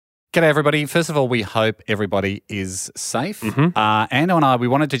G'day, everybody. First of all, we hope everybody is safe. Ando and I, we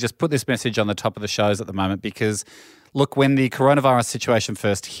wanted to just put this message on the top of the shows at the moment because, look, when the coronavirus situation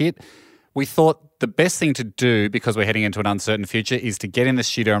first hit, we thought the best thing to do, because we're heading into an uncertain future, is to get in the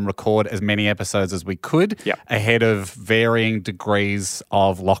studio and record as many episodes as we could ahead of varying degrees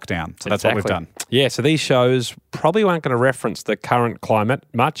of lockdown. So that's what we've done. Yeah, so these shows probably aren't going to reference the current climate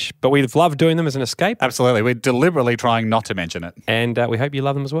much, but we've loved doing them as an escape. Absolutely. We're deliberately trying not to mention it. And we hope you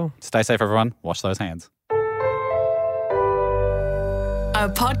love them as well. Stay safe, everyone. Wash those hands. A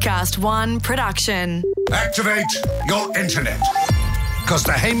Podcast One production. Activate your internet. Because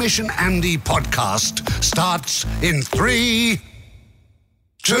the Hamish and Andy podcast starts in 3,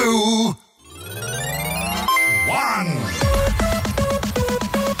 2, 1.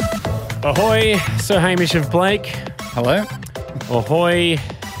 Ahoy, Sir Hamish of Blake. Hello. Ahoy,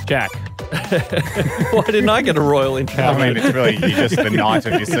 Jack. Why didn't I get a royal intro? I mean, it's really you're just the knight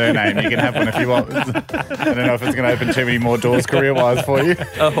of your surname. You can have one if you want. I don't know if it's going to open too many more doors career-wise for you.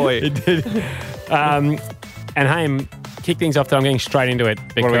 Ahoy. And Haim, kick things off, though. I'm getting straight into it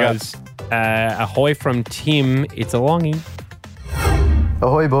because ahoy from Tim. It's a longie.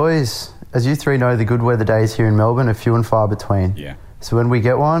 Ahoy, boys. As you three know, the good weather days here in Melbourne are few and far between. Yeah. So when we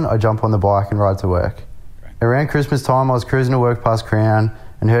get one, I jump on the bike and ride to work. Great. Around Christmas time, I was cruising to work past Crown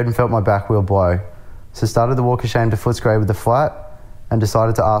and heard and felt my back wheel blow. So started the walk of shame to Footscray with the flat and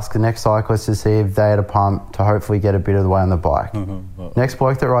decided to ask the next cyclist to see if they had a pump to hopefully get a bit of the way on the bike. Next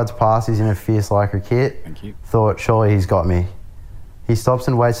bloke that rides past is in a fierce Lycra kit. Thank you. Thought, surely he's got me. He stops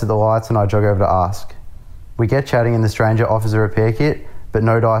and waits at the lights and I jog over to ask. We get chatting and the stranger offers a repair kit, but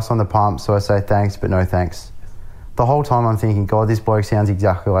no dice on the pump, so I say thanks, but no thanks. The whole time I'm thinking, God, this bloke sounds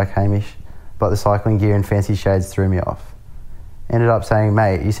exactly like Hamish, but the cycling gear and fancy shades threw me off. Ended up saying,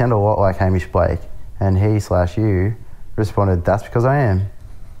 mate, you sound a lot like Hamish Blake. And he/you responded, that's because I am.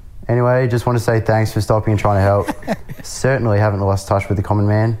 Anyway, just want to say thanks for stopping and trying to help. Certainly haven't lost touch with the common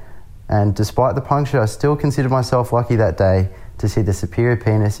man. And despite the puncture, I still consider myself lucky that day to see the superior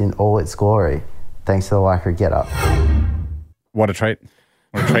penis in all its glory, thanks to the Lycra get-up. What a treat.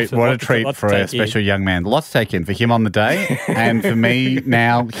 What a treat for a special young man. Lots to take in for him on the day and for me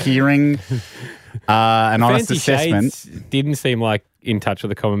now hearing an honest assessment. Shades didn't seem like in touch with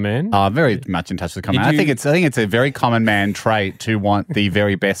the common man. Very much in touch with the common man. I think it's a very common man trait to want the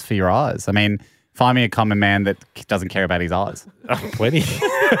very best for your eyes. I mean, find me a common man that doesn't care about his eyes. Plenty.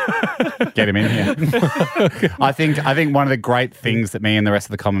 Get him in here. I think one of the great things that me and the rest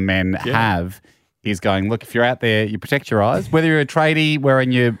of the common men have is going, look, if you're out there, you protect your eyes. Whether you're a tradie,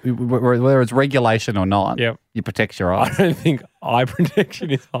 whether it's regulation or not, you protect your eyes. I don't think eye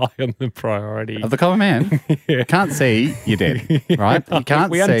protection is high on the priority. Of the common man. You can't see, you're dead, right? You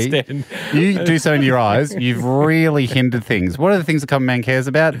can't see. Understand. You do so in your eyes, you've really hindered things. What are the things the common man cares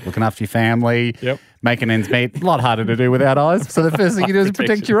about? Looking after your family, making ends meet. A lot harder to do without eyes. So the first thing you do is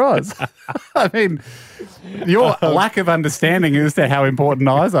protect your eyes. I mean, your lack of understanding as to how important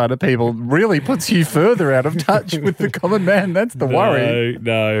eyes are to people really puts you further out of touch with the common man. That's the worry.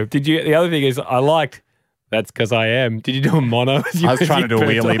 No. The other thing is, I liked that's because I am. Did you do a mono? I was trying to do a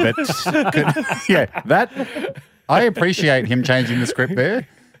wheelie, but I appreciate him changing the script there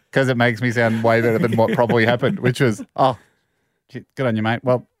because it makes me sound way better than what probably happened, which was, good on you, mate.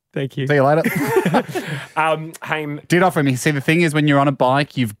 Well, thank you. See you later. Haim, did offer me. See, the thing is, when you're on a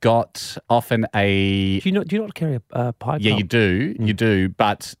bike, you've got often a. Do you not carry a pipe? Yeah, pump? you do. You do.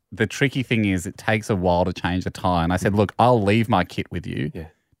 But the tricky thing is, it takes a while to change the tire. And I said, look, I'll leave my kit with you. Yeah.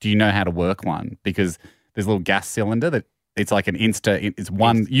 Do you know how to work one? Because there's a little gas cylinder that it's like an it's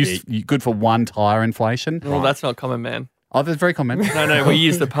one good for one tire inflation. Well, that's not common, man. Oh, that's very common. No, we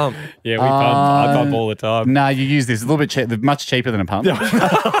use the pump. Yeah, we pump. I pump all the time. No, you use this. It's a little bit much cheaper than a pump. So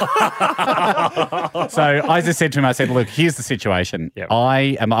I just said to him, I said, look, here's the situation. Yep.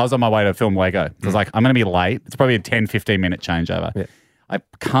 I was on my way to film Lego. I was like, I'm going to be late. It's probably a 10, 15-minute changeover. Yep. I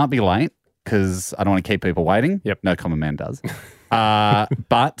can't be late because I don't want to keep people waiting. Yep. No common man does.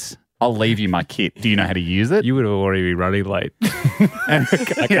 But I'll leave you my kit. Do you know how to use it? You would have already been running late.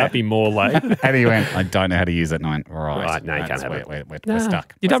 I can't be more late. And he went, I don't know how to use it. And I went, right. No, you can't have it. We're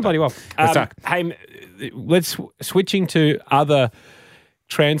stuck. You've done bloody well. We're stuck. Hey, let's switching to other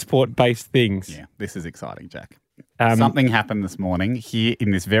transport-based things. Yeah, this is exciting, Jack. Something happened this morning here in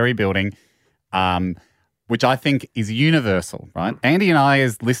this very building, which I think is universal, right? Andy and I,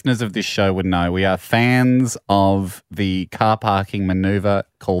 as listeners of this show, would know we are fans of the car parking manoeuvre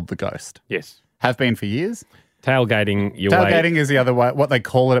called the Ghost. Yes. Have been for years. Tailgating your way. Tailgating is the other way, what they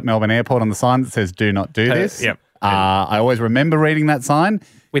call it at Melbourne Airport on the sign that says, do not do this. Yep. I always remember reading that sign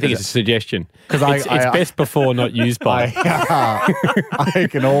We think it's a suggestion. Because it's best before, not used by. I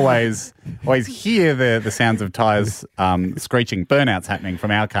can always hear the sounds of tyres screeching, burnouts happening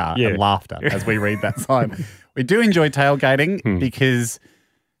from our car and laughter as we read that sign. We do enjoy tailgating because,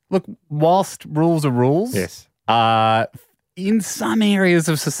 look, whilst rules are rules, yes. In some areas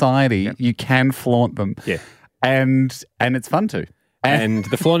of society, you can flaunt them. Yeah. And it's fun too. And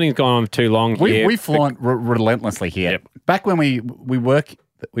the flaunting's gone on too long here. We flaunt relentlessly here. Yep. Back when we do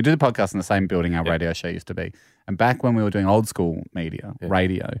the podcast in the same building our radio show used to be. And back when we were doing old school media,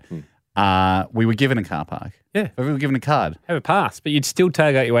 radio, we were given a car park. Yeah. We were given a card. Have a pass, but you'd still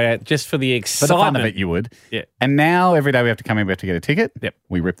tailgate your way out just for the excitement. For the fun of it, you would. Yeah. And now every day we have to come in, we have to get a ticket. Yep.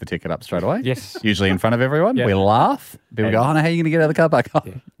 We rip the ticket up straight away. Yes. Usually in front of everyone. Yep. We laugh. People go, oh, no, how are you going to get out of the car park? Oh,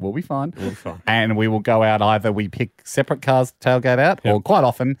 we'll be fine. We'll be fine. And we will go out, either we pick separate cars to tailgate out, or quite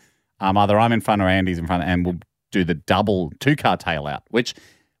often, either I'm in front or Andy's in front, and we'll do the double 2-car tail out, which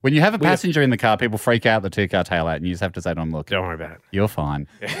when you have a passenger in the car, people freak out the 2-car tail out, and you just have to say to them, look, don't worry about it. You're fine.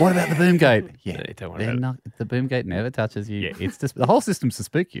 What about the boom gate? Yeah, don't worry about it. The boom gate never touches you. Yeah. It's just the whole system's to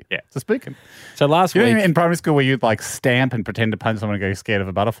spook you. Yeah. To spook them. So last week in primary school where you'd like stamp and pretend to punch someone and go scared of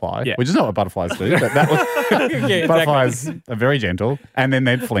a butterfly, which is not what butterflies do, but that was butterflies are very gentle, and then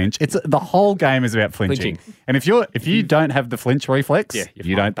they'd flinch. It's the whole game is about flinching. And if you don't have the flinch reflex,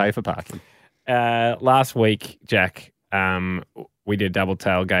 you don't pay for parking. Last week, Jack, we did double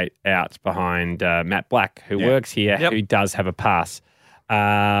tailgate out behind Matt Black, who works here, who does have a pass,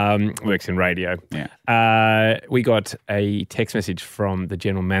 works in radio. Yeah. We got a text message from the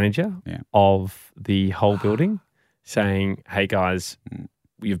general manager of the whole building saying, hey, guys,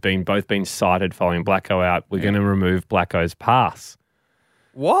 you've both been cited following Blacko out. We're going to remove Blacko's pass.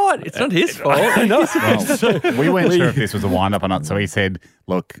 What? It's not his fault. Well, we weren't sure if this was a wind-up or not, so he said,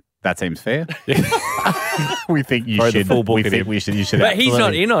 look, that seems fair. We think you should. You should. But he's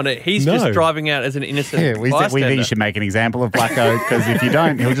not in on it. He's just driving out as an innocent we think you should make an example of Blacko, because if you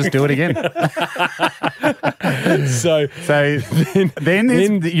don't, he'll just do it again. so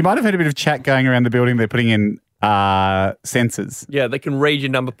then you might have heard a bit of chat going around the building. They're putting in sensors. Yeah, they can read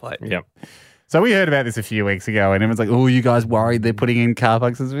your number plate. Yep. So we heard about this a few weeks ago, and everyone's like, "Oh, you guys worried they're putting in car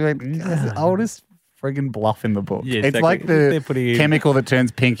parks?" We're like, oldest friggin' bluff in the book. Yeah, it's like the chemical that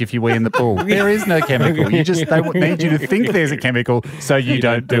turns pink if you wee in the pool. There is no chemical. They need you to think there's a chemical so you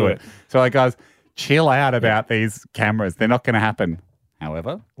don't do it. So like, guys, chill out about these cameras. They're not going to happen.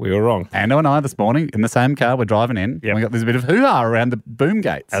 However, we were wrong. Ando and I this morning in the same car, we're driving in. Yep. And we got this bit of hoo-ha around the boom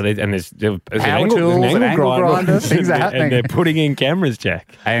gates. And there's power tools, an angle grinder, things are happening. And they're putting in cameras,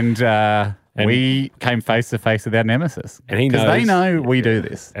 Jack. And we came face to face with our nemesis. And he knows. Because they know we do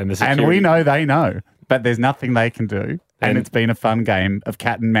this. And we know they know. But there's nothing they can do. And it's been a fun game of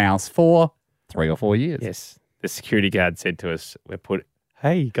cat and mouse for 3 or 4 years. Yes. The security guard said to us,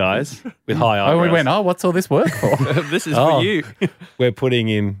 hey, guys, with high eyebrows. Oh, we went, what's all this work for? This is for you. We're putting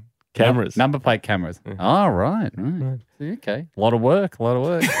in cameras. Number plate cameras. Oh, right. Okay. A lot of work.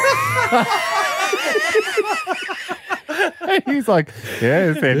 He's like,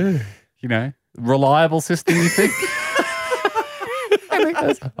 reliable system, you think?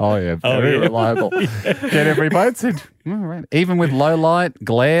 Very reliable. Get every boat said, right. Even with low light,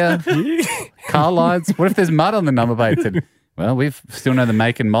 glare, car lights. What if there's mud on the number plate? Said, well, we still know the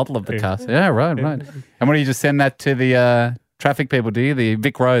make and model of the car. So, right. And what do you just send that to the traffic people, do you? The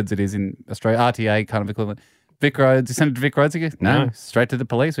Vic Roads, it is in Australia, RTA kind of equivalent. Vic Roads, you send it to Vic Roads again? No, straight to the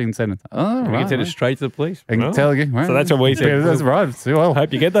police. We can send it. Oh, we can send it straight to the police. I can tell you. Right. So that's what we said. That's right. So, well,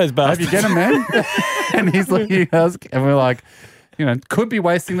 hope you get those bastards. Hope you get them, man. And he's looking at us, and we're like, could be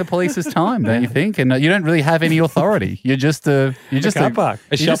wasting the police's time, don't you think? And you don't really have any authority. You're just a car park.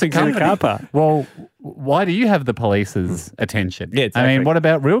 A shopping centre car park. Well, why do you have the police's attention? Yeah, exactly. I mean, what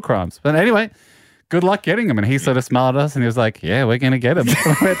about real crimes? But anyway, good luck getting them. And he sort of smiled at us and he was like, yeah, we're going to get them.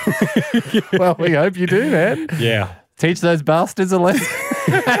 Well, we hope you do, man. Yeah. Teach those bastards a lesson.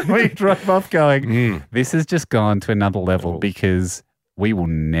 And we drove off going, this has just gone to another level because we will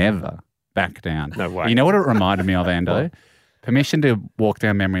never back down. No way. You know what it reminded me of, Ando? Permission to walk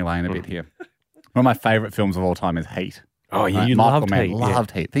down memory lane a bit here. One of my favourite films of all time is Heat. Oh, yeah, you Michael loved Mann Heat. Loved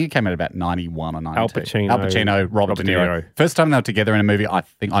Heat. I think it came out about 91 or 92. Al Pacino, Robert De Niro. First time they were together in a movie,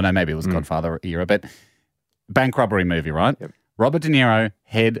 maybe it was Godfather era, but bank robbery movie, right? Yep. Robert De Niro,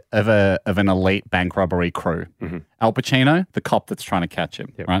 head of an elite bank robbery crew. Mm-hmm. Al Pacino, the cop that's trying to catch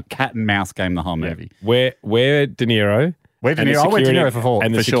him, right? Cat and mouse game the whole movie. Where De Niro... We're De Niro. I went De Niro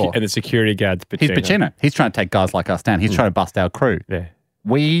for sure. And the security guard's Pacino. He's Pacino. He's trying to take guys like us down. He's trying to bust our crew. Yeah.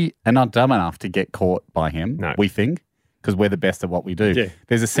 We are not dumb enough to get caught by him, we think, because we're the best at what we do. Yeah.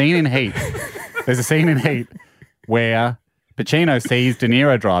 There's a scene in Heat where Pacino sees De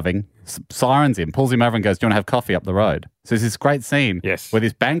Niro driving, sirens him, pulls him over and goes, "Do you want to have coffee up the road?" So there's this great scene where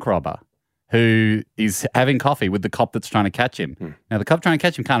this bank robber who is having coffee with the cop that's trying to catch him. Now, the cop trying to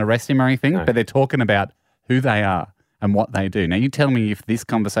catch him can't arrest him or anything, but they're talking about who they are and what they do. Now, you tell me if this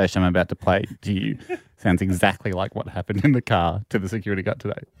conversation I'm about to play to you sounds exactly like what happened in the car to the security guard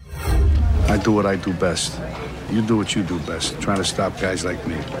today. I do what I do best. You do what you do best, trying to stop guys like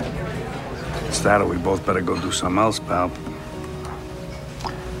me. It's that or we both better go do something else, pal.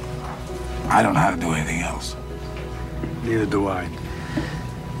 I don't know how to do anything else. Neither do I.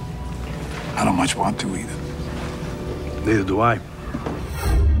 I don't much want to either. Neither do I.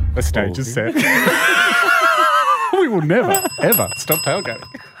 The stage is set. We will never, ever stop tailgating.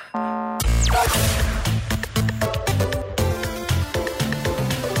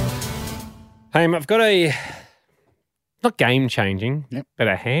 Hey, I've got a, not game-changing, but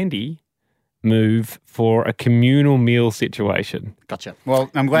a handy move for a communal meal situation. Gotcha. Well,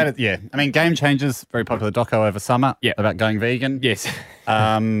 I'm glad I mean, Game Changers, very popular doco over summer about going vegan. Yes.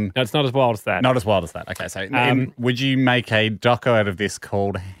 No, it's not as wild as that. Not as wild as that. Okay, so would you make a doco out of this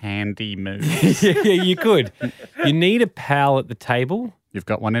called Handy Moves? Yeah, you could. You need a pal at the table. You've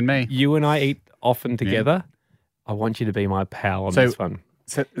got one in me. You and I eat often together. I want you to be my pal on this one.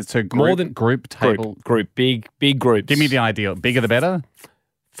 So group, more than group table. Group, big groups. Give me the ideal. Bigger the better?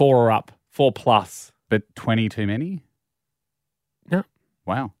 4 or up. 4+. But 20 too many? No.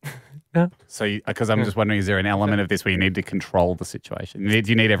 Wow. No. So, because I'm just wondering, is there an element of this where you need to control the situation? Do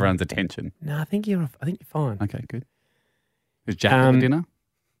you need everyone's attention? No, I think you're fine. Okay, good. Is Jack at the dinner?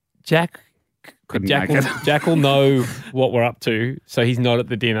 Jack will know what we're up to, so he's not at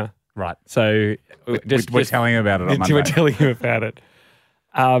the dinner. Right. So we're telling him about it on Monday. We're telling him about it.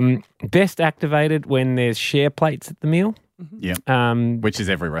 Best activated when there's share plates at the meal. Yeah. Which is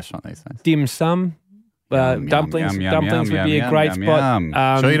every restaurant these days. Dim sum. Dumplings would be a great spot.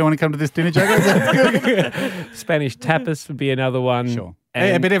 Sure you don't want to come to this dinner, Jack? Spanish tapas would be another one. Sure.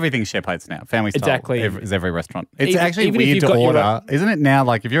 But everything's share plates now. Family style. Exactly. Is every restaurant. It's actually weird to order. Isn't it now?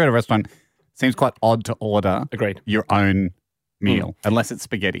 Like if you're at a restaurant, it seems quite odd to order your own meal, unless it's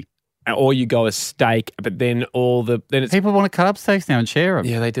spaghetti. Or you go a steak, but then it's people want to cut up steaks now and share them.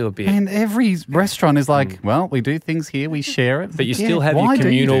 Yeah, they do a bit. And every restaurant is like, well, we do things here, we share it. But you still have your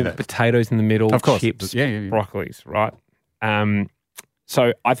communal potatoes in the middle, of course, chips, broccolis, right?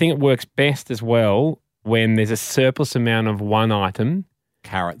 So I think it works best as well when there's a surplus amount of one item.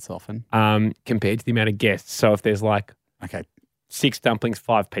 Carrots often. Compared to the amount of guests. So if there's 6 dumplings,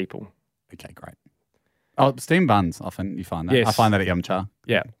 5 people. Okay, great. Oh, steamed buns often you find that. Yes. I find that at Yum Cha.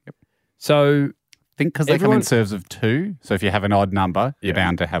 Yeah. Yep. So I think because they come in serves of 2, so if you have an odd number, you're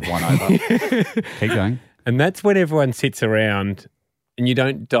bound to have one over. Keep going. And that's when everyone sits around and you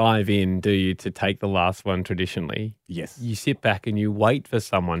don't dive in, do you, to take the last one traditionally? Yes. You sit back and you wait for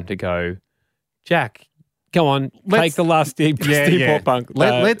someone to go, Jack, come on, take the last steam pot bunk.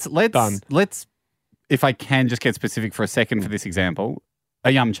 Let's, if I can just get specific for a second for this example, a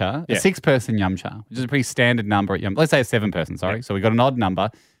Yum Cha, a 6-person Yum Cha, which is a pretty standard number at Yum. Let's say a 7-person, sorry. Yep. So we got an odd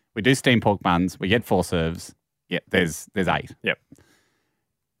number. We do steamed pork buns. We get 4 serves. Yeah, there's 8. Yep.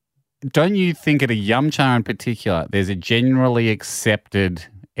 Don't you think at a Yum Cha in particular, there's a generally accepted,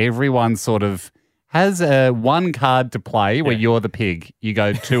 everyone sort of has one card to play where you're the pig. You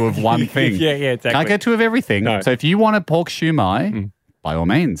go 2 of one thing. Yeah, exactly. Can't go 2 of everything. No. So if you want a pork shumai, by all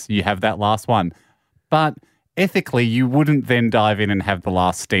means, you have that last one. But ethically, you wouldn't then dive in and have the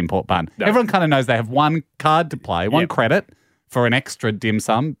last steamed pork bun. No. Everyone kind of knows they have one card to play, one credit for an extra dim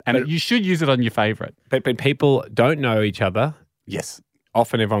sum, and you should use it on your favourite. But people don't know each other. Yes.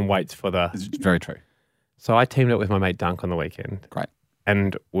 Often everyone waits for It's very true. So I teamed up with my mate Dunk on the weekend. Great.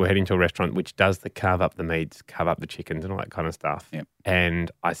 And we're heading to a restaurant which does the carve up the meats, carve up the chickens and all that kind of stuff. Yep.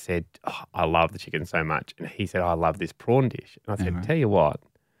 And I said, I love the chicken so much. And he said, I love this prawn dish. And I said, tell you what,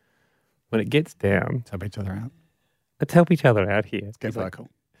 when it gets down... Help each other out. Let's help each other out here. Let's get vocal.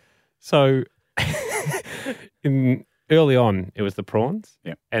 So early on, it was the prawns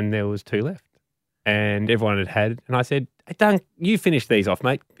and there was 2 left. And everyone had. And I said, hey, Dunk, you finish these off,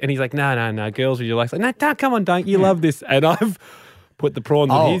 mate. And he's like, no, girls, would you like? No, Dunk, come on, Dunk, you love this. And I've put the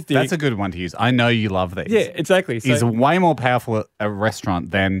prawns in his dish. That's a good one to use. I know you love these. Yeah, exactly. So, he's way more powerful at a restaurant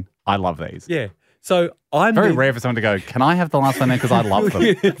than I love these. Yeah. So I'm very rare for someone to go, can I have the last one then because I love them?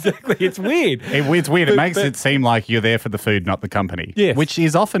 Exactly. It's weird. It's weird. It makes it seem like you're there for the food, not the company. Yes. Which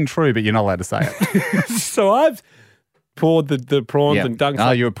is often true, but you're not allowed to say it. So I've poured the prawns and Dunk's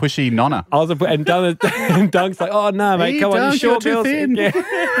like, you're a pushy nonna. And Dunk's like, oh, no, mate, come on, you short too girls. thin.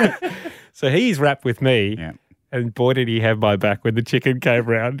 Yeah. So he's wrapped with me. Yeah. And boy, did he have my back when the chicken came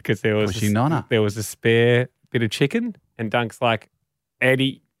round because there was a spare bit of chicken And Dunk's like,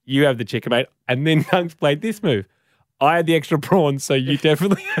 Andy, you have the chicken, mate. And then Dunk's played this move. I had the extra prawns, so you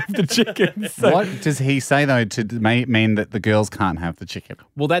definitely have the chicken. So, what does he say, though, to mean that the girls can't have the chicken?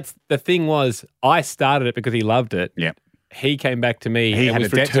 well, that's the thing was, I started it because he loved it. Yep. He came back to me. He and had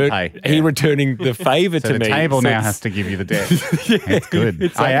was a debt to pay. He Yeah. returning the favour So to the me. table So now it's- has to give you the debt. It's good.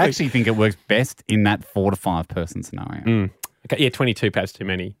 Exactly. I actually think it works best in that 4 to 5 person scenario. Okay, yeah, 22 perhaps too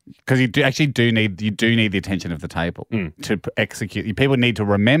many. Because you do need the attention of the table to execute. People need to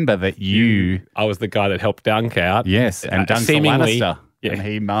remember that you. I was the guy that helped Dunk out. Yes, and Dunk's a seemingly, Lannister, yeah. and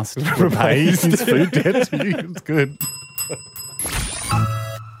he must repay his food debt to you. It's good.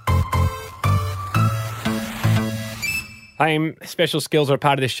 Special skills are a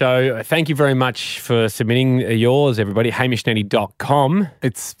part of this show. Thank you very much for submitting yours, everybody. HamishAndy.com.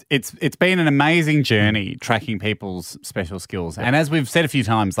 It's been an amazing journey tracking people's special skills, and as we've said a few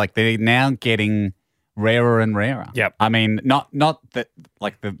times, like they're now getting rarer and rarer. Yep. I mean, not that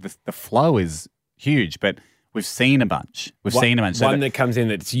like the flow is huge, but we've seen a bunch. One that comes in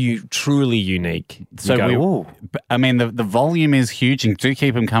that's truly unique. So You go, "Ooh." I mean, the volume is huge, and do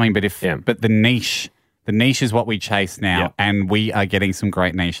keep them coming. But but the niche is what we chase now, and we are getting some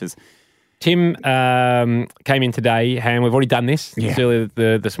great niches. Tim came in today, and we've already done this earlier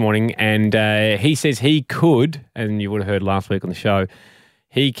this morning, and he says he could, and you would have heard last week on the show,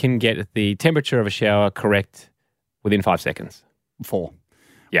 he can get the temperature of a shower correct within 5 seconds. 4.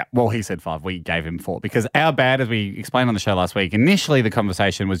 Yeah. Well, he said 5. We gave him 4 because our bad, as we explained on the show last week, initially the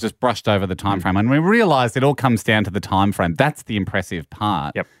conversation was just brushed over the time frame, and we realised it all comes down to the time frame. That's the impressive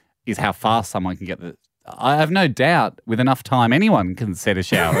part. Yep. Is how fast someone can get the. I have no doubt with enough time anyone can set a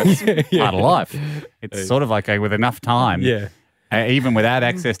shower. It's part of life. It's sort of like with enough time. Yeah. Even without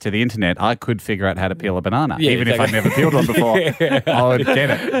access to the internet, I could figure out how to peel a banana. Yeah, Even exactly. if I'd never peeled one before, I would get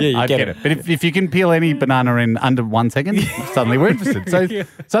it. Yeah, I'd get it. But if you can peel any banana in under 1 second, suddenly we're interested. So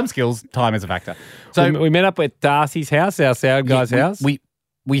some skills, time is a factor. So we met up at Darcy's house, our sound guy's house.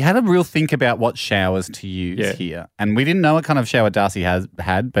 We had a real think about what showers to use here. And we didn't know what kind of shower Darcy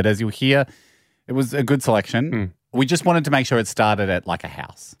had, but as you'll hear, it was a good selection. We just wanted to make sure it started at like a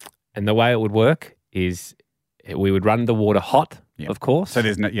house. And the way it would work is we would run the water hot, of course. So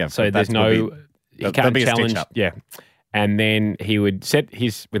there's no, he can't be a challenge. stitch up. Yeah. And then he would set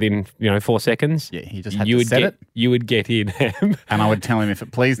his within 4 seconds. Yeah, he just had to set it. You would get in. And I would tell him if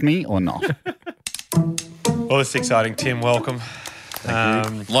it pleased me or not. Well, it's exciting. Tim, welcome.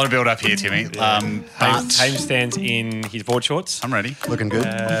 A lot of build up here, Timmy. Haim stands in his board shorts. I'm ready. Looking good.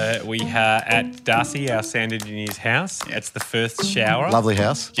 We are at Darcy, our sound engineer's house. It's the first shower. Lovely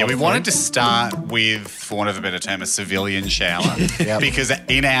house. Yeah, we wanted to start with, for want of a better term, a civilian shower. Because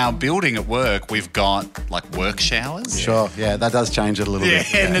in our building at work, we've got like work showers. Sure, yeah, that does change it a little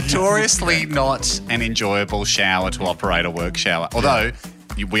bit. Yeah, notoriously not an enjoyable shower to operate a work shower. Although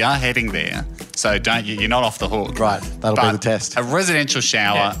we are heading there, so you're not off the hook. Right, that'll be the test. A residential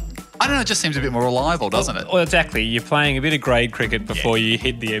shower, I don't know, it just seems a bit more reliable, doesn't it? Well, exactly. You're playing a bit of grade cricket before you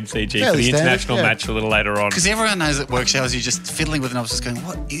hit the MCG for the international match a little later on. Because everyone knows at work showers, you're just fiddling with it. I was just going,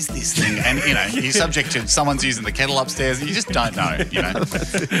 what is this thing? And, you're subject to someo's using the kettle upstairs and you just don't know, you know. I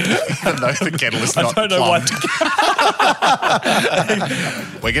know the kettle is not plumbed.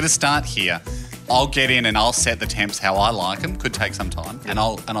 We're going to start here. I'll get in and I'll set the temps how I like them. Could take some time. And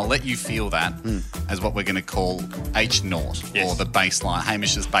I'll let you feel that as what we're going to call H0 or the baseline,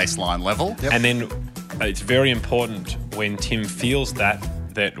 Hamish's baseline level. Yep. And then it's very important when Tim feels that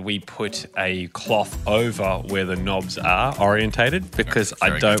we put a cloth over where the knobs are orientated because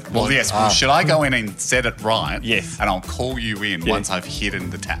I don't want... Well, yes. Well, should I go in and set it right? Yes. And I'll call you in once I've hidden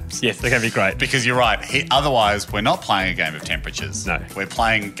the taps. Yes, they're going to be great. Because you're right. Otherwise, we're not playing a game of temperatures. No. We're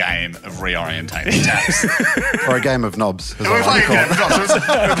playing a game of reorientating taps. Or a game of knobs. We're playing a game of knobs.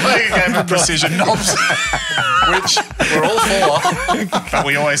 We're playing a game of precision knobs, which we're all for. But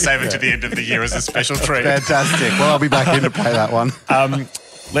we always save it to the end of the year as a special treat. Fantastic. Well, I'll be back in to play that one.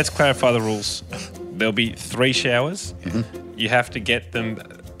 Let's clarify the rules. There'll be 3 showers. You have to get them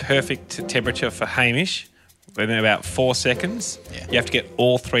perfect temperature for Hamish within about 4 seconds. Yeah. You have to get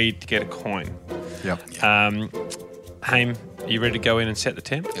all 3 to get a coin. Yep. Haim, are you ready to go in and set the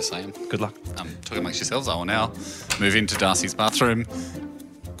temp? Yes, I am. Good luck. Talking amongst yourselves, I will now move into Darcy's bathroom.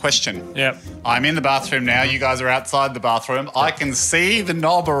 Question. Yep. I'm in the bathroom now. You guys are outside the bathroom. I can see the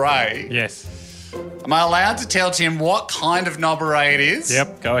knob array. Yes. Am I allowed to tell Tim what kind of knob array it is?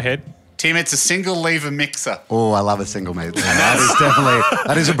 Yep, go ahead. Tim, it's a single lever mixer. Oh, I love a single method.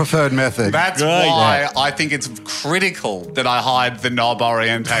 That is a preferred method. That's why I think it's critical that I hide the knob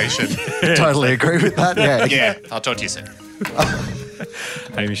orientation. Totally agree with that. Yeah. Yeah, I'll talk to you soon.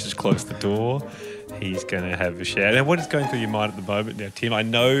 Hamish just closed the door. he's going to have a shout. Now, what is going through your mind at the moment now, Tim? I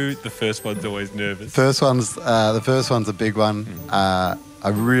know the first one's always nervous. The first one's a big one. I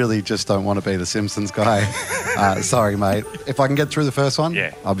really just don't want to be the Simpsons guy. Sorry, mate. If I can get through the first one,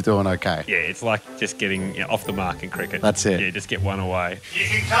 I'll be doing okay. Yeah, it's like just getting off the mark in cricket. That's it. Yeah, just get one away. You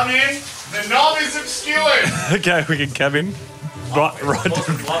can come in. The knob is obscured. Okay, we can come in. Right.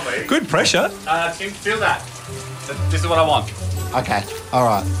 Lovely. Good pressure. Tim, feel that. This is what I want. Okay. All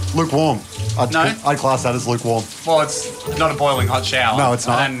right. Lukewarm. I'd class that as lukewarm. Well, it's not a boiling hot shower. No, it's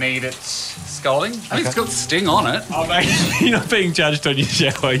not. I don't need it scalding. I think it's got sting on it. Oh, mate, you're not being judged on your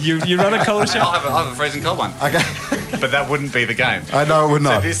shower. You run a cold shower? I'll have a freezing cold one. Okay. But that wouldn't be the game. I know it would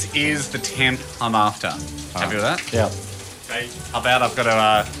not. So this is the temp I'm after. Happy with that? Yeah. Okay. I've got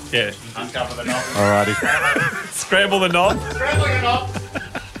to uncover the knob. Alrighty. Scramble the knob. Scrambling the knob.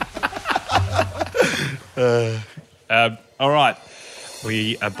 All right.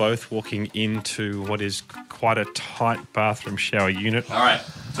 We are both walking into what is quite a tight bathroom shower unit. All right.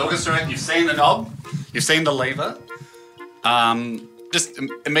 Talk us through it. You've seen the knob. You've seen the lever. Just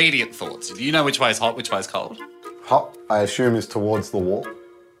immediate thoughts. Do you know which way is hot, which way is cold? Hot, I assume, is towards the wall.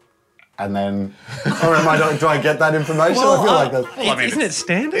 And then, or do I get that information? Well, I feel like that's... Well, I mean, isn't it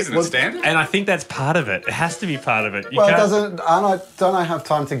standard? Isn't it standard? And I think that's part of it. It has to be part of it. Don't I have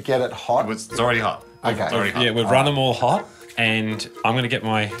time to get it hot? It's already hot. Okay. It's already hot. Yeah, we've run them all hot, and I'm going to get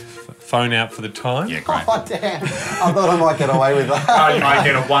my phone out for the time. Yeah, great. Oh, damn. I thought I might get away with that. Oh, you might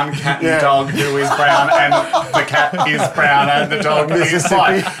get a one cat and dog who is brown and the cat is brown and the dog is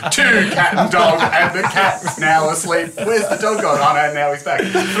white. Two cat and dog and the cat's now asleep. Where's the dog gone? Oh no, now he's back.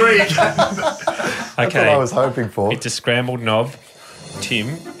 Three cat and dog. That's what I was hoping for. It's a scrambled knob.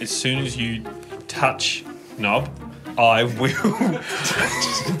 Tim, as soon as you touch knob, I will.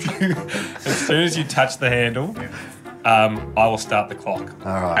 As soon as you touch the handle, I will start the clock.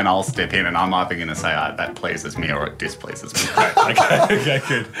 All right. And I'll step in and I'm either going to say that pleases me or it displeases me. Okay,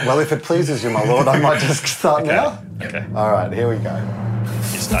 good. Well, if it pleases you, my lord, I might just start now. Okay. All right, here we go.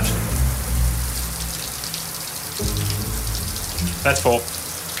 Just touch it. That's four.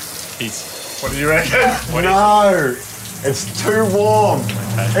 What do you reckon? No, it's too warm.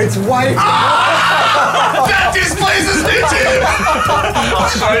 Okay. It's way That displeases me too! I'll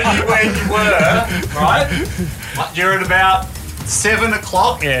show you where you were, right? You're at about 7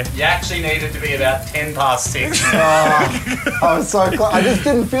 o'clock. Yeah. You actually needed to be about 10 past 6. I was so close. I just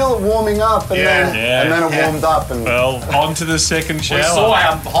didn't feel it warming up, and then it warmed up. And well, on to the second shower. We saw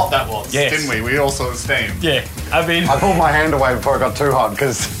how hot that was, yes. didn't we? We all saw the steam. Yeah, I mean... I pulled my hand away before it got too hot,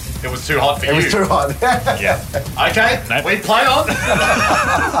 because... It was too hot for you. It was too hot. Yeah. Okay, nope. We play on.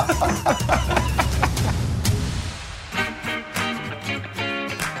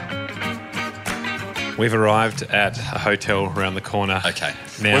 We've arrived at a hotel around the corner. Okay.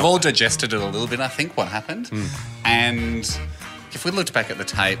 Now, we've all digested it a little bit, I think, what happened. And if we looked back at the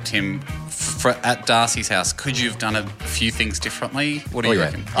tape, Tim, at Darcy's house, could you have done a few things differently? What do you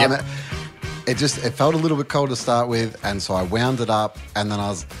reckon? Yep. It felt a little bit cold to start with, and so I wound it up, and then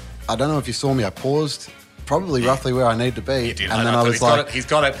I don't know if you saw me, I paused probably roughly where I need to be. You did. And then I was like... He's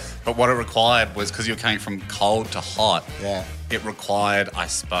got it. But what it required was, because you're coming from cold to hot, yeah, it required, I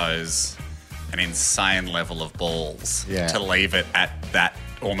suppose, an insane level of balls to leave it at that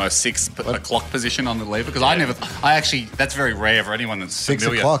almost 6 o'clock position on the lever. Because I actually, that's very rare for anyone that's 6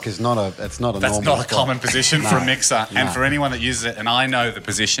 familiar. o'clock is not a, it's not a That's normal not a common position for a mixer. No. And for anyone that uses it, and I know the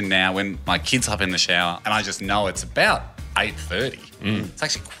position now when my kid's up in the shower, and I just know it's about 8:30. It's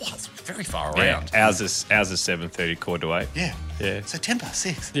actually it's very far around. Ours is 7:30, quarter to 8. Yeah. Yeah. So 10 past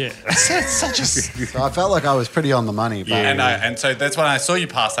 6. Yeah. It's such a... So I felt like I was pretty on the money. But And so that's when I saw you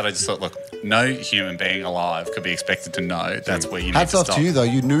pass that, I just thought, look, no human being alive could be expected to know that's where you need to stop. Hats off to you, though.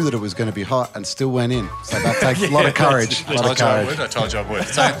 You knew that it was going to be hot and still went in. So that takes a lot of courage. I told you I would.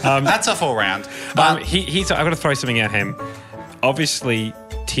 So that's a full round. But I've got to throw something at him. Obviously,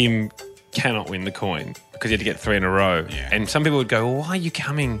 Tim cannot win the coin because he had to get 3 in a row. Yeah. And some people would go, well, why are you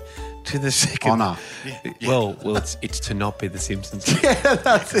coming to the second? Honour. Yeah. Well, it's to not be the Simpsons. Yeah,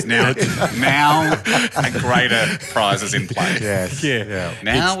 that's it. Now a greater prize is in play. Yes. Yeah.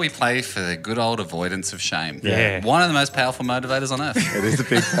 Now we play for the good old avoidance of shame. Yeah. One of the most powerful motivators on earth. It is a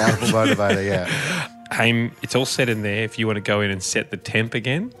big, powerful motivator, yeah. Haim, it's all set in there. If you want to go in and set the temp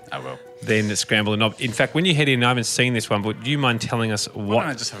again, I will. Then scramble the knob. In fact, when you head in, I haven't seen this one, but do you mind telling us what? Why don't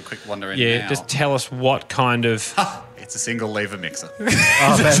I just have a quick wander in now? Yeah, just tell us what kind of... It's a single lever mixer.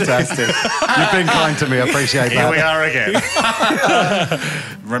 Oh, fantastic. You've been kind to me. I appreciate that. Here we are again.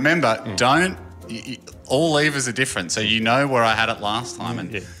 Remember, all levers are different, so you know where I had it last time.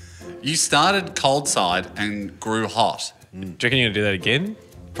 And you started cold side and grew hot. Do you reckon you're going to do that again?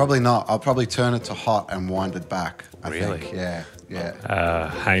 Probably not. I'll probably turn it to hot and wind it back. I Really? think. Yeah.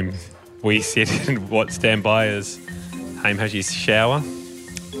 Haim, we sit and stand by as Haim has his shower.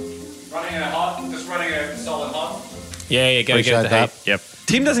 Running it hot, just running it solid hot. Yeah, go Appreciate get the that. heat. Yep.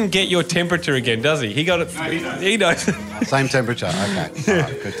 Tim doesn't get your temperature again, does he? He got it. No, he knows. He knows. Same temperature. Okay. All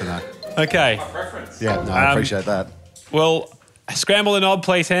right, good to know. Okay. Preference. Yeah, no, I appreciate that. Well, scramble the knob,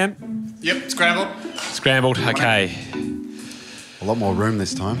 please, Ham. Yep, scrambled. Scrambled. Okay. A lot more room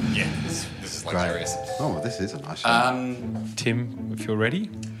this time. Yeah, this is luxurious. Oh, this is a nice show. Tim, if you're ready,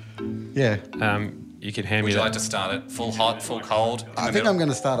 Yeah. you can hand Would me you that. like to start it full hot, full cold? I think I'm going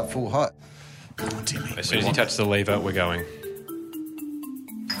to start at full hot. Come on, Timmy. As soon as he touches the lever, we're going.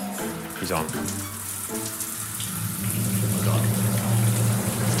 He's on.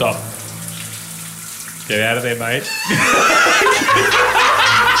 Stop. Get out of there, mate.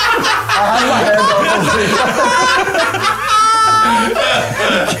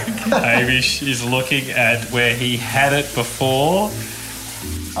 Hamish is looking at where he had it before.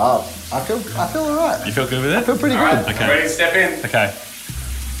 Oh, I feel all right. You feel good with it? I feel pretty good. Okay. Ready to step in? Okay.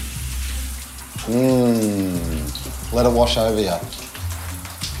 Let it wash over you.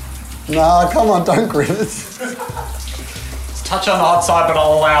 No, come on, don't grit it. It's touch on the hot side, but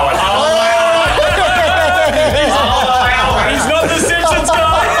I'll allow it. He's not the Simpsons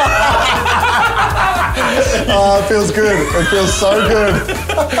guy. Oh, it feels good. It feels so good.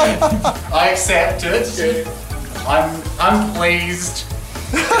 I accept it. I'm pleased.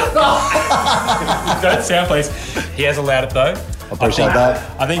 Don't sound please. He has allowed it though. I appreciate that.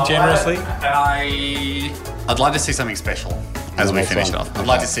 I think generously. I'd like to see something special as we next finish one. it off. I'd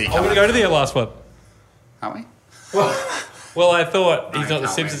like to see. I'm going to go to the last one. Are we? Well, I thought he's not the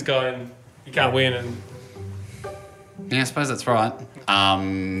Simpsons guy and you can't win. And Yeah, I suppose that's right.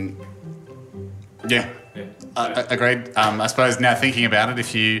 Yeah. Agreed. I suppose now thinking about it,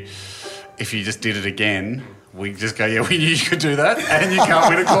 if you just did it again, we just go, yeah, we knew you could do that, and you can't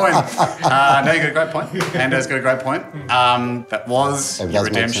win a coin. No, you got a great point. Ando's got a great point. That was It your does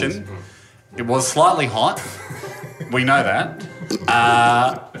make redemption. sense. It was slightly hot. We know that.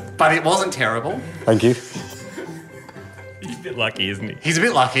 But it wasn't terrible. Thank you. he's a bit lucky, isn't he? He's a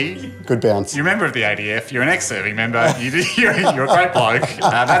bit lucky. Good bounce. You're a member of the ADF. You're an ex-serving member. You're a great bloke.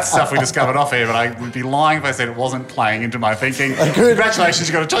 That's stuff we discovered off air, but I would be lying if I said it wasn't playing into my thinking. Congratulations,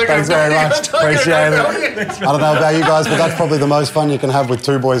 you got a token. Thanks very much. Appreciate it. I don't know about you guys, but that's probably the most fun you can have with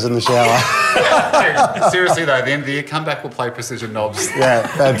two boys in the shower. Seriously though, at the end of the year, come back, we'll play precision knobs. Yeah,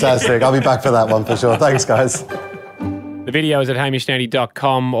 fantastic. I'll be back for that one for sure. Thanks, guys. The video is at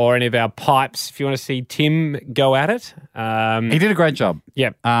hamishandy.com or any of our pipes if you want to see Tim go at it. He did a great job.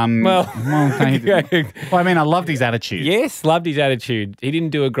 Yep. Well, no, he didn't. Well, I mean, I loved his attitude. Yes, loved his attitude. He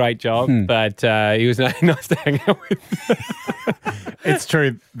didn't do a great job, but he was nice to hang out with. It's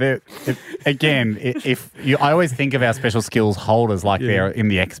true. I always think of our special skills holders like they're in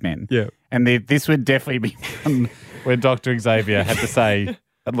the X-Men. Yeah. And this would definitely be one where Dr. Xavier had to say,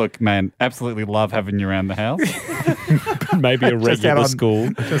 look, man, absolutely love having you around the house. Maybe a regular school.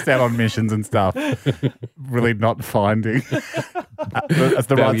 Just out on missions and stuff. Really not finding that's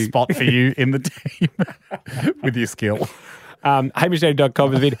the right spot for you in the team with your skill.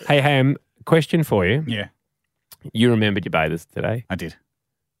 Hamishandy.com is a bit. Hey, Ham, question for you. Yeah. You remembered your bathers today. I did.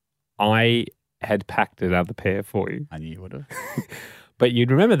 I had packed another pair for you. I knew you would have. But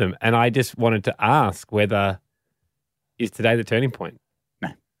you'd remember them. And I just wanted to ask whether, is today the turning point?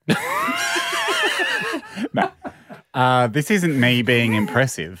 No. This isn't me being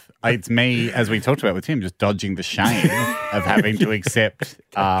impressive. It's me, as we talked about with Tim, just dodging the shame of having to accept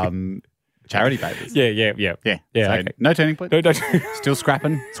charity papers. Yeah. So Okay. no turning point. No. Still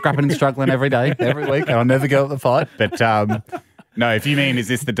scrapping and struggling every day, every week. And I'll never go at the fight. But no, if you mean, is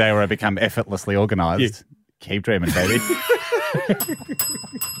this the day where I become effortlessly organised? Keep dreaming, baby.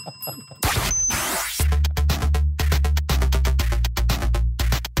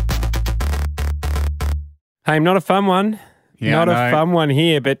 Hey, not a fun one. Yeah, not a I know. fun one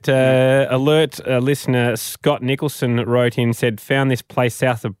here, but alert listener Scott Nicholson wrote in, said, found this place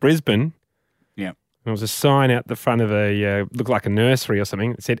south of Brisbane. Yeah. There was a sign out the front of a, looked like a nursery or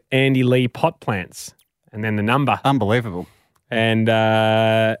something. It said Andy Lee pot plants and then the number. Unbelievable. And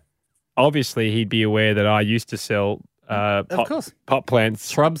obviously he'd be aware that I used to sell of course. pot plants.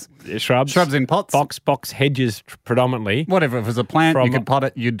 Shrubs in pots. Box hedges predominantly. Whatever. If it was a plant, you could pot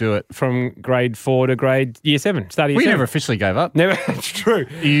it, you'd do it. From grade 4 to grade year 7. Started year We 7. never officially gave up. Never. It's true.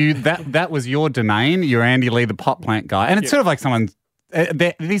 That was your domain. You're Andy Lee, the pot plant guy. And it's sort of like someone's...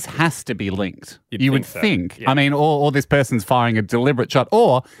 this has to be linked. You would think. Yeah. I mean, or this person's firing a deliberate shot,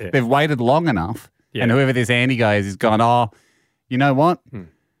 or they've waited long enough, and whoever this Andy guy is gone, oh, you know what?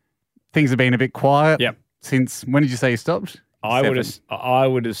 things have been a bit quiet. Yep. Since when did you say you stopped? I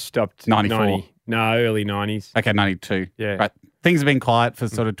would have stopped 94. 90. No, early 90s. Okay, 92. Yeah. Right. Things have been quiet for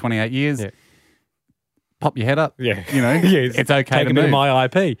sort of 28 years. Yeah. Pop your head up. Yeah. You know, Yeah, it's okay take to a bit move. of my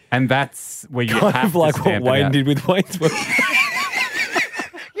IP. And that's where you Kind have of like to what stamp it Wayne out. did with Wayne's.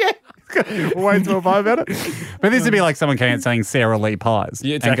 Wayne's World Pie about it. But this would be like someone came out saying Sarah Lee Pies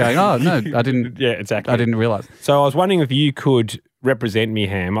Yeah, and exactly. going, oh, no, I didn't. Yeah, exactly. I didn't realise. So I was wondering if you could represent me,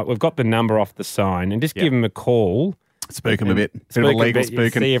 Ham. We've got the number off the sign and just give them a call. Spook them a bit. Bit of a legal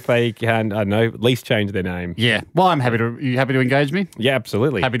spooking. See if they can, I don't know, at least change their name. Yeah. Well, I'm happy to. Are you happy to engage me? Yeah,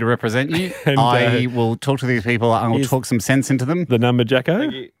 absolutely. Happy to represent you. And, I will talk to these people. I will talk some sense into them. The number, Jacko.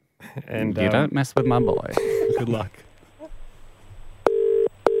 And you don't mess with my boy. Good luck.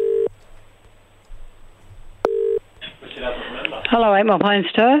 Hello, 8 Mile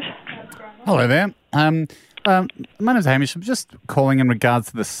Plains Turf. Hello there. My name's Hamish. I'm just calling in regards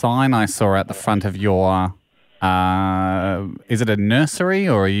to the sign I saw at the front of your. Is it a nursery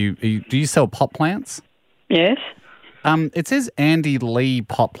or do you sell pot plants? Yes. It says Andy Lee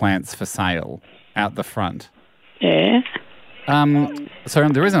pot plants for sale out the front. Yeah. So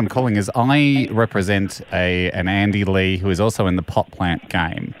the reason I'm calling is I represent an Andy Lee who is also in the pot plant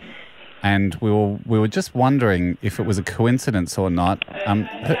game. And we were just wondering if it was a coincidence or not.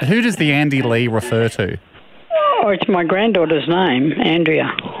 Who does the Andy Lee refer to? Oh, it's my granddaughter's name,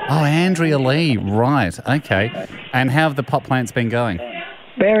 Andrea. Oh, Andrea Lee. Right. Okay. And how have the pot plants been going?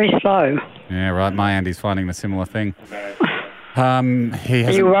 Very slow. Yeah, right. My Andy's finding a similar thing. Are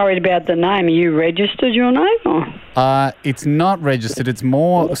you worried about the name? Are you registered your name? Or? It's not registered. It's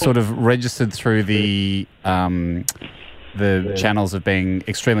more sort of registered through the channels of being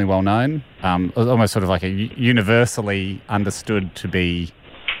extremely well known, almost sort of like a universally understood to be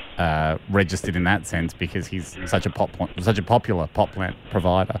registered in that sense because he's such a popular pot plant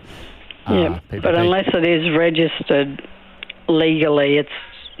provider. Yeah, but unless it is registered legally, it's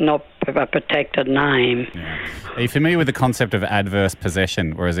not a protected name. Yeah. Are you familiar with the concept of adverse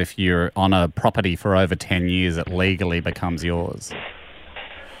possession, whereas if you're on a property for over 10 years, it legally becomes yours?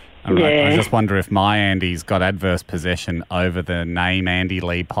 I just wonder if my Andy's got adverse possession over the name Andy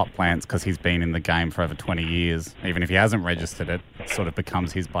Lee pot plants because he's been in the game for over 20 years. Even if he hasn't registered it, it sort of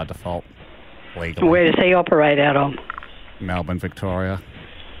becomes his by default legally. Where does he operate out of? Melbourne, Victoria.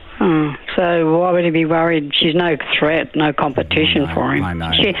 So why would he be worried? She's no threat, no competition for him. I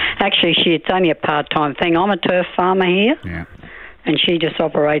know. It's only a part-time thing. I'm a turf farmer here. Yeah. And she just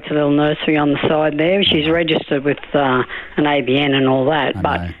operates a little nursery on the side there. She's registered with an ABN and all that,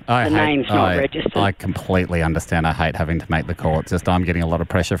 but the name's not registered. I completely understand. I hate having to make the call. It's just I'm getting a lot of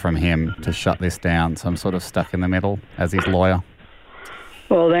pressure from him to shut this down, so I'm sort of stuck in the middle as his lawyer.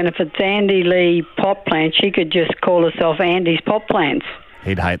 Well, then if it's Andy Lee Pot Plants, she could just call herself Andy's Pot Plants.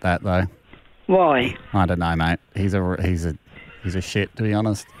 He'd hate that, though. Why? I don't know, mate. He's a shit, to be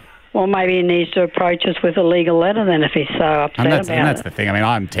honest. Well, maybe he needs to approach us with a legal letter then if he's so upset about it. And that's the thing. I mean,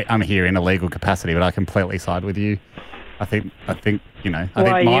 I'm here in a legal capacity, but I completely side with you. I think you know.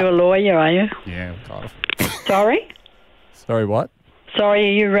 Are you a lawyer, are you? Yeah, kind of. Sorry? Sorry, what? Sorry,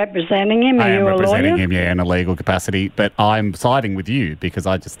 are you representing him? Are you a lawyer? I am representing him, yeah, in a legal capacity, but I'm siding with you because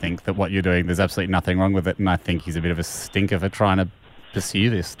I just think that what you're doing, there's absolutely nothing wrong with it, and I think he's a bit of a stinker for trying to pursue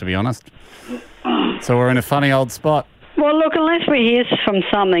this, to be honest. So we're in a funny old spot. Well, look, unless we hear from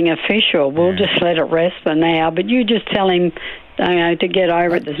something official, we'll just let it rest for now. But you just tell him, to get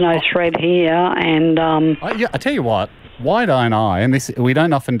over it. There's no threat here, and I tell you what. Why don't I? And we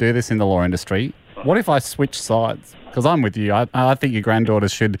don't often do this in the law industry. What if I switch sides? Because I'm with you. I think your granddaughter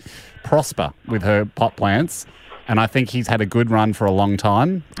should prosper with her pot plants, and I think he's had a good run for a long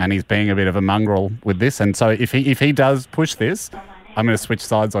time, and he's being a bit of a mongrel with this. And so if he does push this, I'm going to switch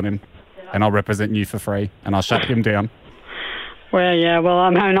sides on him, and I'll represent you for free, and I'll shut him down. Well, yeah,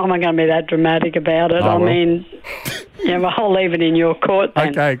 I'm not going to be that dramatic about it. I'll leave it in your court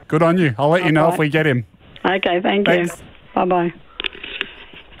then. Okay, good on you. I'll let you know if we get him. Okay, thanks. You. Bye-bye.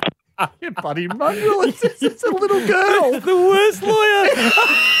 You bloody mongrel. It's just a little girl. It's the worst lawyer.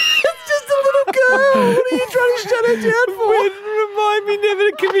 It's just a little girl. What are you trying to shut her down for? Remind me never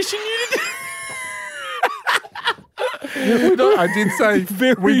to commission you to do. I did say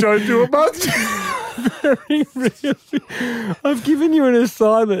we don't do it much. Very really. I've given you an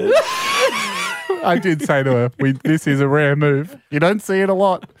assignment. I did say to her, this is a rare move. You don't see it a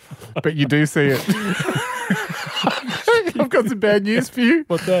lot, but you do see it. I've got some bad news for you.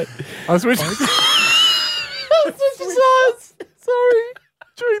 What's that? I switched sides. Sorry.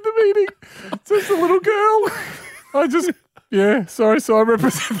 During the meeting. It's just a little girl. Yeah, sorry, so I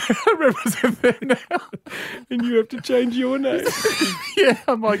represent them now. And you have to change your name. Yeah,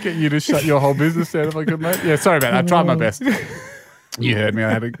 I might get you to shut your whole business down if I could, mate. Yeah, sorry, mate. I tried my best. You heard me.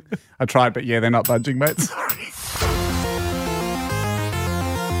 I tried, but yeah, they're not budging, mate. Sorry.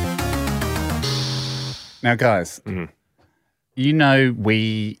 Now, guys, you know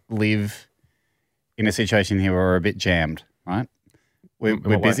we live in a situation here where we're a bit jammed, right? We're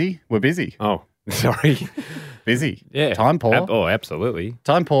busy. We're busy. Oh, sorry. Busy. Yeah. Time poor. Absolutely.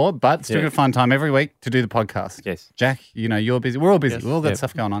 Time poor, but still going to find time every week to do the podcast. Yes. Jack, you know, you're busy. We're all busy. Yes. We've all got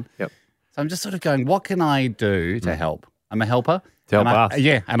stuff going on. Yep. So I'm just sort of going, what can I do to help? I'm a helper. To help us.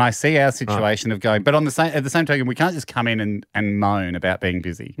 Yeah, and I see our situation of going, but at the same token, we can't just come in and moan about being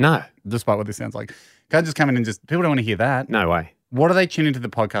busy. No. Despite what this sounds like. Can't just come in and people don't want to hear that. No way. What do they tune into the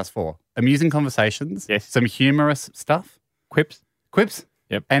podcast for? Amusing conversations? Yes. Some humorous stuff? Quips?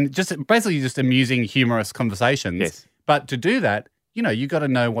 Yep. And just basically just amusing, humorous conversations. Yes. But to do that, you know, you got to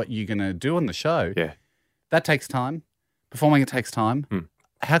know what you're going to do on the show. Yeah. That takes time. Performing it takes time.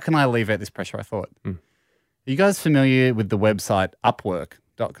 How can I alleviate this pressure, I thought? Are you guys familiar with the website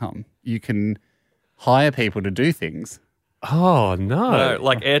Upwork.com? You can hire people to do things. Oh, no. No,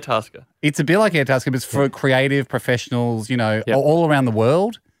 like Airtasker. It's a bit like Airtasker, but it's for creative professionals, you know, all around the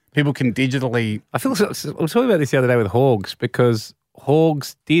world. People can digitally... I was talking about this the other day with Hogs because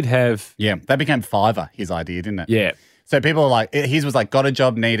Hogs did have... Yeah, that became Fiverr, his idea, didn't it? Yeah. So people are like, his was like, got a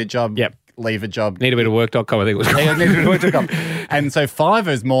job, need a job, Yep. leave a job. Need a bit of work.com, I think it was. Need-a-bit-of-work.com. And so Fiverr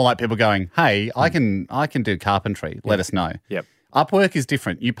is more like people going, hey, I can do carpentry, let us know. Yep. Upwork is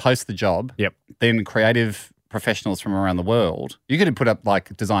different. You post the job, Yep. then creative professionals from around the world, you could put up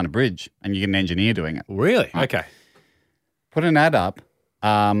like design a bridge and you get an engineer doing it. Really? Right. Okay. Put an ad up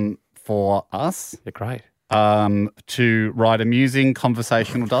for us Yeah, great. to write amusing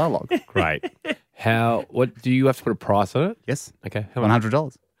conversational dialogue. Great. What do you have to put a price on it? Yes. Okay. How much?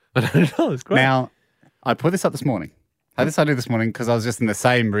 $100. $100. Great. Now, I put this up this morning. I had this idea this morning because I was just in the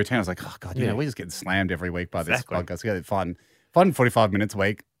same routine. I was like, oh, God, you know, we just get slammed every week by this podcast. We got to find 45 minutes a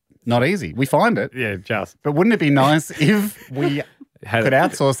week. Not easy. We find it. Yeah, just. But wouldn't it be nice if we could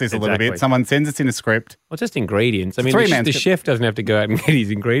outsource this a little bit? Someone sends us in a script. Well, just ingredients. I mean, the chef doesn't have to go out and get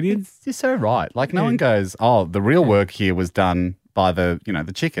his ingredients. You're so right. Like, no one goes, oh, the real work here was done by the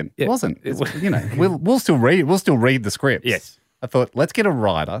chicken. Yeah. It wasn't. We'll still read the scripts. Yes. I thought, let's get a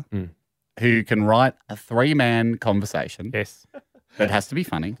writer who can write a 3-man conversation. Yes. That has to be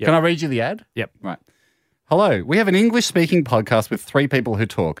funny. Yep. Can I read you the ad? Yep. Right. Hello. We have an English-speaking podcast with 3 people who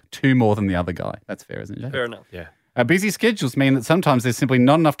talk, 2 more than the other guy. That's fair, isn't it, Jay? Fair enough. Yeah. Our busy schedules mean that sometimes there's simply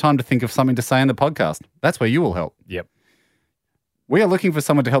not enough time to think of something to say in the podcast. That's where you will help. Yep. We are looking for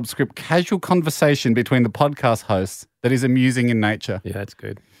someone to help script casual conversation between the podcast hosts that is amusing in nature. Yeah, that's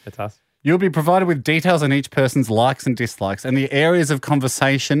good. That's us. You'll be provided with details on each person's likes and dislikes and the areas of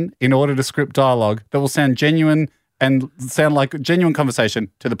conversation in order to script dialogue that will sound genuine and sound like genuine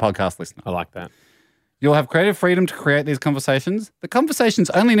conversation to the podcast listener. I like that. You'll have creative freedom to create these conversations. The conversations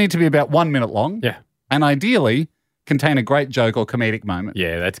only need to be about 1 minute long. Yeah. And ideally contain a great joke or comedic moment.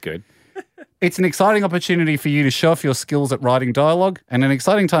 Yeah, that's good. It's an exciting opportunity for you to show off your skills at writing dialogue and an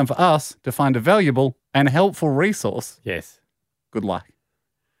exciting time for us to find a valuable and helpful resource. Yes. Good luck.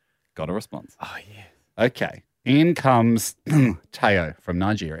 Got a response. Oh, yeah. Okay. In comes Teo from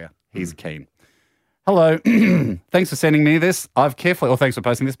Nigeria. He's keen. Hello. Thanks for sending me this. Thanks for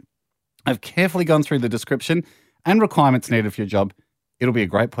posting this. I've carefully gone through the description and requirements needed for your job. It'll be a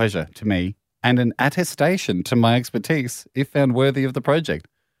great pleasure to me and an attestation to my expertise if found worthy of the project.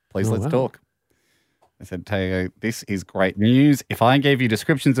 Please let's talk. I said, Teo, this is great news. If I gave you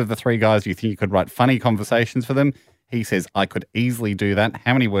descriptions of the 3 guys, you think you could write funny conversations for them? He says, I could easily do that.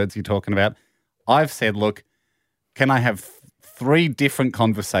 How many words are you talking about? I've said, look, can I have 3 different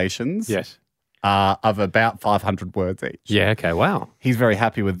conversations? Yes. Of about 500 words each. Yeah, okay, wow. He's very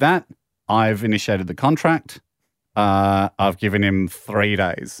happy with that. I've initiated the contract. I've given him 3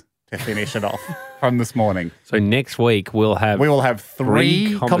 days to finish it off from this morning. So next week we will have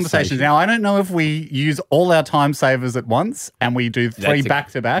 3 conversations. Now, I don't know if we use all our time savers at once and we do 3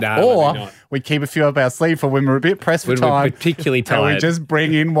 back-to-back, or we keep a few up our sleeve for when we're a bit pressed for time. We're particularly tired. And we just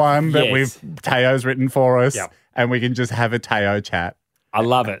bring in one that Teo's written for us, and we can just have a Teo chat. I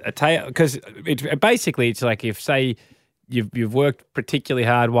love it. Because it's like if, say, you've worked particularly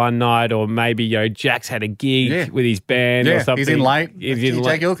hard one night, or maybe Jack's had a gig with his band or something. He's in late.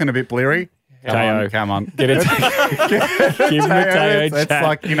 Jack, you're looking a bit bleary. Come on. Get it. Give him a Teo chat. It's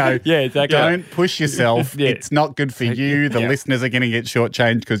like, exactly. Don't push yourself. It's not good for you. The listeners are going to get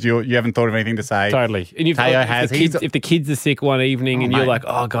shortchanged because you haven't thought of anything to say. Totally. And if the kids are sick one evening and you're like,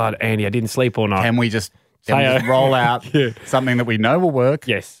 oh, God, Andy, I didn't sleep all night. Can we just Can we just roll out something that we know will work?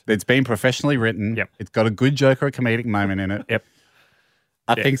 Yes. It's been professionally written. Yep. It's got a good joke or a comedic moment in it. Yep.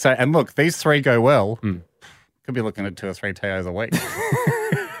 I think so. And look, these three go well. Could be looking at 2 or 3 Teos a week.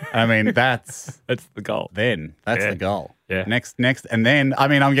 I mean, that's the goal. That's the goal. Yeah. Next. And then, I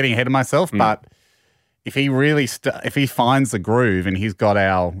mean, I'm getting ahead of myself, but if he really, if he finds the groove and he's got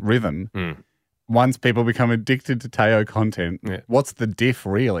our rhythm, once people become addicted to Teo content, what's the diff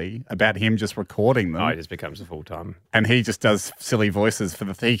really about him just recording them? Oh, it just becomes a full-time. And he just does silly voices for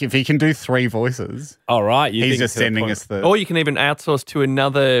the thing. If he can do 3 voices, all right, he's just sending us the... Or you can even outsource to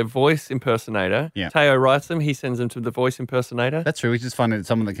another voice impersonator. Yeah. Teo writes them. He sends them to the voice impersonator. That's true. We just find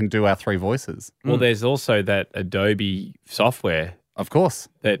someone that can do our 3 voices. Well, there's also that Adobe software. Of course.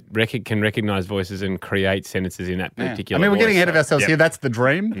 That can recognize voices and create sentences in that particular I mean, we're voice, getting ahead of ourselves here. That's the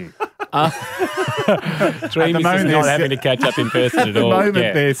dream. Dream is not having to catch up in person at all. At the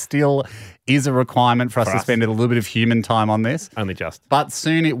moment, there still is a requirement for us to spend a little bit of human time on this. Only just. But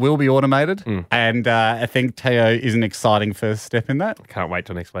soon it will be automated. And I think Teo is an exciting first step in that. Can't wait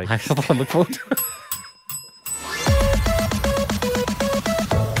till next week. I look forward to it.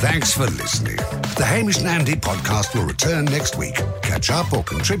 Thanks for listening. The Hamish and Andy podcast will return next week. Catch up or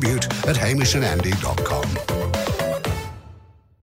contribute at hamishandandy.com.